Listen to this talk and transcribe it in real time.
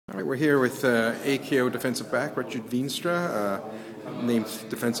Right, we're here with AKO defensive back Richard Veenstra, named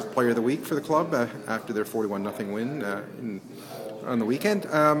Defensive Player of the Week for the club after their 41-0 win on the weekend.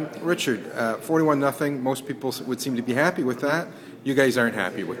 Richard, 41-0, most people would seem to be happy with that. You guys aren't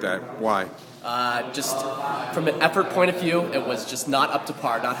happy with that. Why? Just from an effort point of view, it was just not up to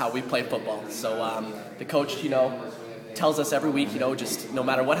par, not how we play football. So the coach, tells us every week, just no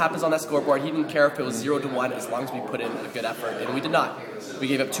matter what happens on that scoreboard, he didn't care if it was 0-1 as long as we put in a good effort, and we did not. We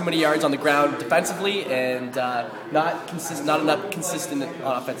gave up too many yards on the ground defensively and not enough consistent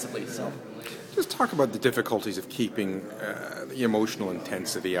offensively. So, just talk about the difficulties of keeping the emotional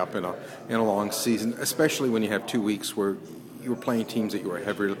intensity up in a long season, especially when you have 2 weeks where you were playing teams that you were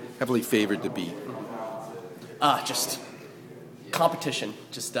heavily favored to beat. Just competition.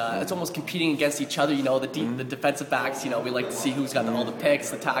 Just it's almost competing against each other. The defensive backs. We like to see who's got all the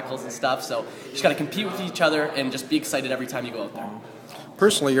picks, the tackles, and stuff. So you just got to compete with each other and just be excited every time you go out there.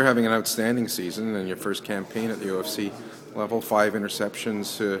 Personally, you're having an outstanding season in your first campaign at the OFC level. 5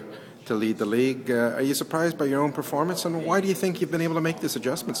 interceptions to lead the league. Are you surprised by your own performance, and why do you think you've been able to make this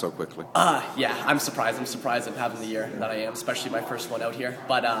adjustment so quickly? Yeah, I'm surprised. I'm surprised at having the year that I am, especially my first one out here.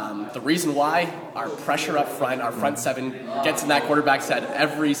 But the reason why, our pressure up front, our front seven gets in that quarterback's head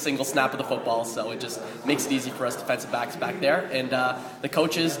every single snap of the football, so it just makes it easy for us defensive backs back there. And the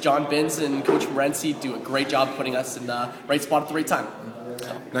coaches, John Binns and Coach Morency, do a great job putting us in the right spot at the right time.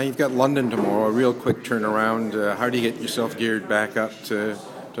 Now you've got London tomorrow, a real quick turnaround. How do you get yourself geared back up to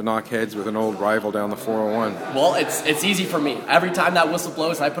knock heads with an old rival down the 401? Well, it's easy for me. Every time that whistle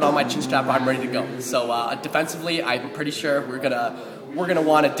blows and I put on my chin strap, I'm ready to go. So defensively, I'm pretty sure we're gonna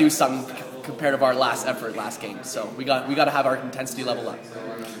want to do something compared to our last game. So we got to have our intensity level up.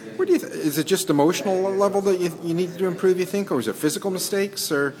 What do you is it just emotional level that you need to improve, you think, or is it physical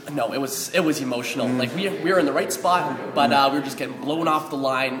mistakes? Or no, it was emotional. Like we were in the right spot, but we were just getting blown off the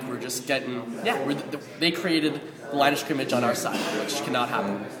line. We're just getting they created the line of scrimmage on our side, which cannot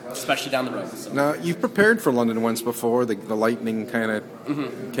happen, especially down the road. So. Now, you've prepared for London once before. The Lightning kind of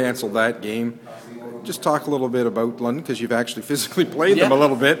canceled that game. Just talk a little bit about London, because you've actually physically played them a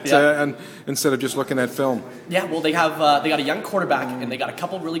little bit, and instead of just looking at film. Yeah, well, they got a young quarterback, and they got a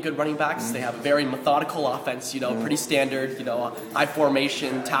couple really good running backs. They have a very methodical offense, pretty standard, high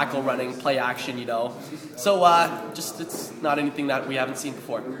formation, tackle running, play action, So it's not anything that we haven't seen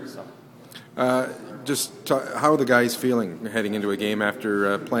before. So. How are the guys feeling heading into a game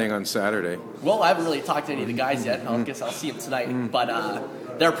after playing on Saturday? Well, I haven't really talked to any of the guys yet. I guess I'll see them tonight. But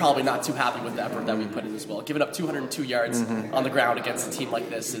they're probably not too happy with the effort that we put in as well. Giving up 202 yards on the ground against a team like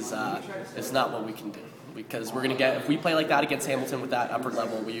this is not what we can do. Because if we play like that against Hamilton with that upper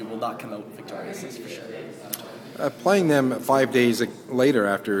level, we will not come out victorious, that's for sure. Playing them 5 days later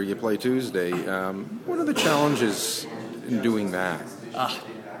after you play Tuesday, what are the challenges in doing that?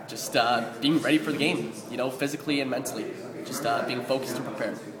 Just being ready for the game, physically and mentally. Just being focused and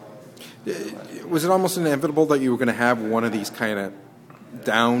prepared. Was it almost inevitable that you were going to have one of these kind of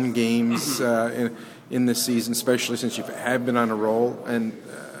down games in this season, especially since you have been on a roll and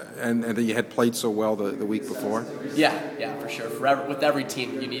that you had played so well the week before? Yeah, for sure. With every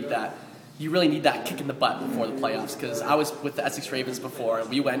team, you need that. You really need that kick in the butt before the playoffs, because I was with the Essex Ravens before, and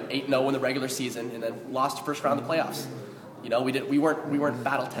we went 8-0 in the regular season and then lost the first round of the playoffs. We weren't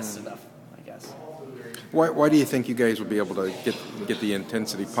battle tested enough, I guess. Why do you think you guys will be able to get the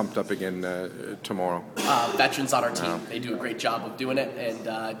intensity pumped up again tomorrow? Veterans on our team. They do a great job of doing it,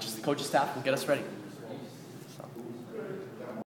 and just the coaching staff will get us ready.